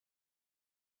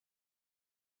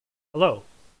Hello.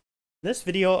 In this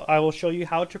video, I will show you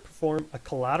how to perform a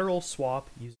collateral swap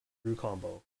using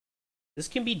Furucombo. This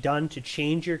can be done to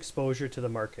change your exposure to the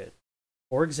market.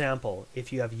 For example,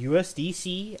 if you have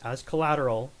USDC as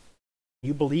collateral,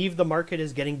 you believe the market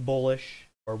is getting bullish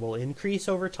or will increase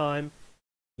over time,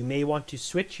 you may want to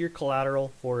switch your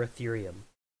collateral for Ethereum.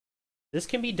 This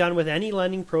can be done with any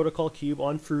lending protocol cube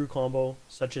on Furucombo,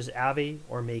 such as Aave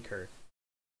or Maker.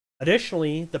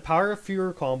 Additionally, the power of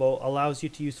Furucombo allows you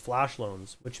to use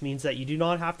Flashloans, which means that you do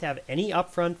not have to have any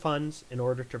upfront funds in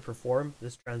order to perform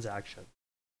this transaction.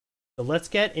 So let's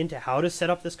get into how to set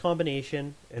up this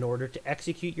combination in order to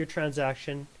execute your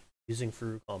transaction using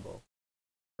Furucombo.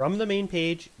 From the main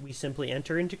page, we simply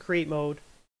enter into create mode,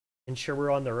 ensure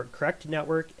we're on the correct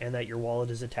network and that your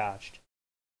wallet is attached.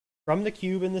 From the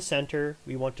cube in the center,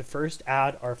 we want to first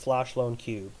add our Flashloan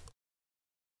cube.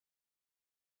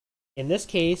 In this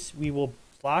case, we will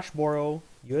flash borrow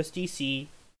USDC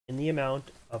in the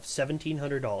amount of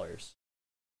 $1,700.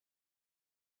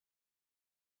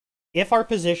 If our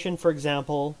position, for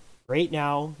example, right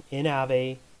now in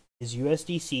Aave is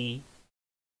USDC,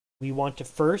 we want to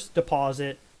first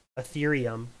deposit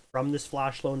Ethereum from this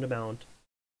flash loaned amount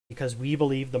because we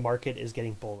believe the market is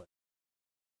getting bullish.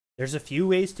 There's a few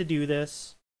ways to do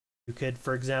this. You could,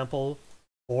 for example,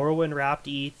 borrow in wrapped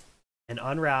ETH and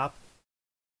unwrap.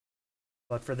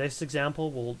 But for this example,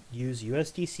 we'll use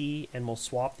USDC and we'll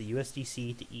swap the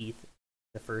USDC to ETH in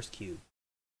the first cube.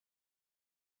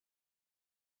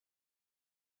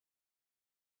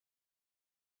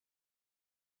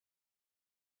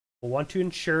 We'll want to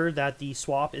ensure that the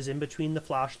swap is in between the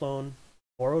flash loan,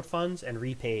 borrowed funds, and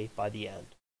repay by the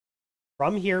end.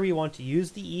 From here, we want to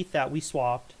use the ETH that we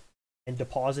swapped and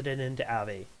deposit it into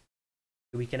Aave.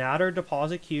 So we can add our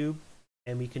deposit cube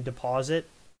and we can deposit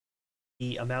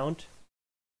the amount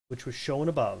which was shown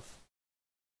above.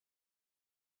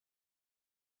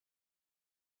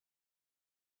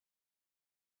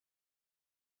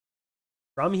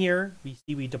 From here, we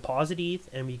see we deposit ETH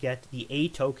and we get the A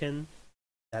token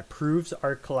that proves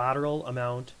our collateral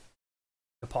amount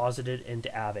deposited into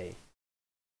Aave.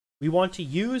 We want to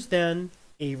use then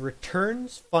a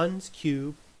returns funds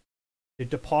cube to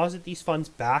deposit these funds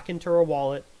back into our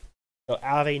wallet so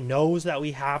Aave knows that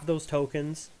we have those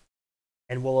tokens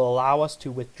and will allow us to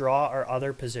withdraw our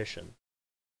other position.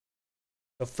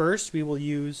 So first we will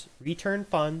use return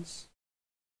funds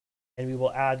and we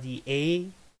will add the A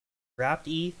wrapped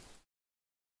ETH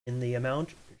in the amount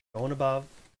shown above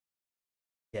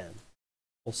again.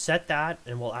 We'll set that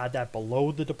and we'll add that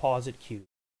below the deposit cube.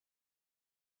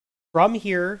 From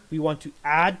here, we want to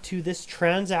add to this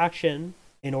transaction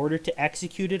in order to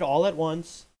execute it all at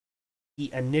once,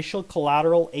 the initial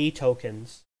collateral A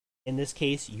tokens, in this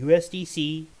case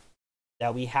USDC,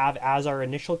 that we have as our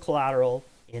initial collateral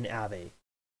in Aave.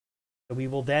 So we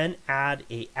will then add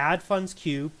a add funds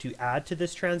cube to add to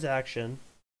this transaction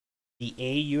the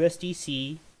A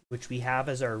USDC, which we have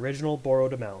as our original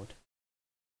borrowed amount.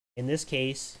 In this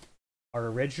case, our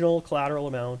original collateral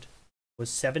amount was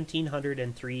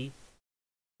 $1,703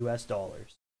 US.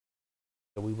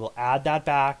 So we will add that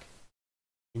back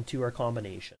into our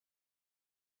combination.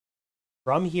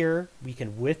 From here, we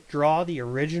can withdraw the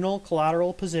original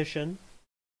collateral position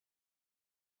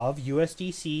of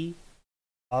USDC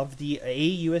of the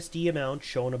AUSD amount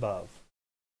shown above.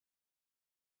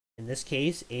 In this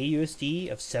case, AUSD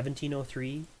of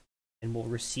 1703, and we'll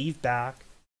receive back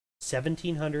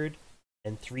 $1,703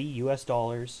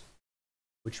 US,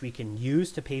 which we can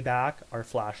use to pay back our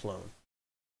flash loan.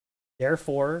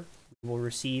 Therefore, we will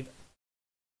receive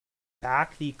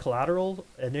back the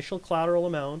initial collateral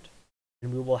amount,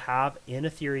 and we will have in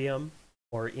Ethereum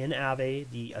or in Aave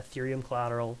the Ethereum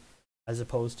collateral as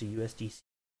opposed to USDC.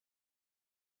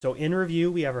 So in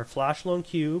review, we have our flash loan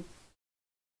cube.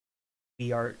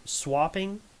 We are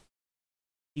swapping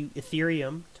to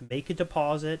Ethereum to make a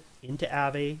deposit into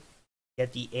Aave,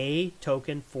 get the A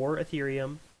token for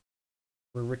Ethereum.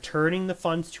 We're returning the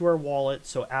funds to our wallet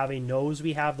so Aave knows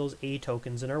we have those A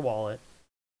tokens in our wallet.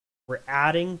 We're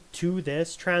adding to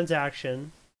this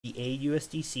transaction the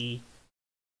AUSDC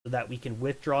so that we can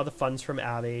withdraw the funds from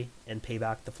Aave and pay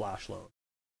back the flash loan.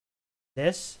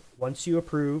 This, once you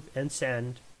approve and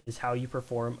send, is how you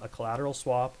perform a collateral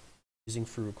swap using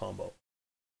Furucombo.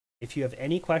 If you have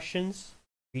any questions,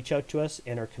 reach out to us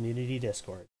in our community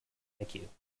Discord. Thank you.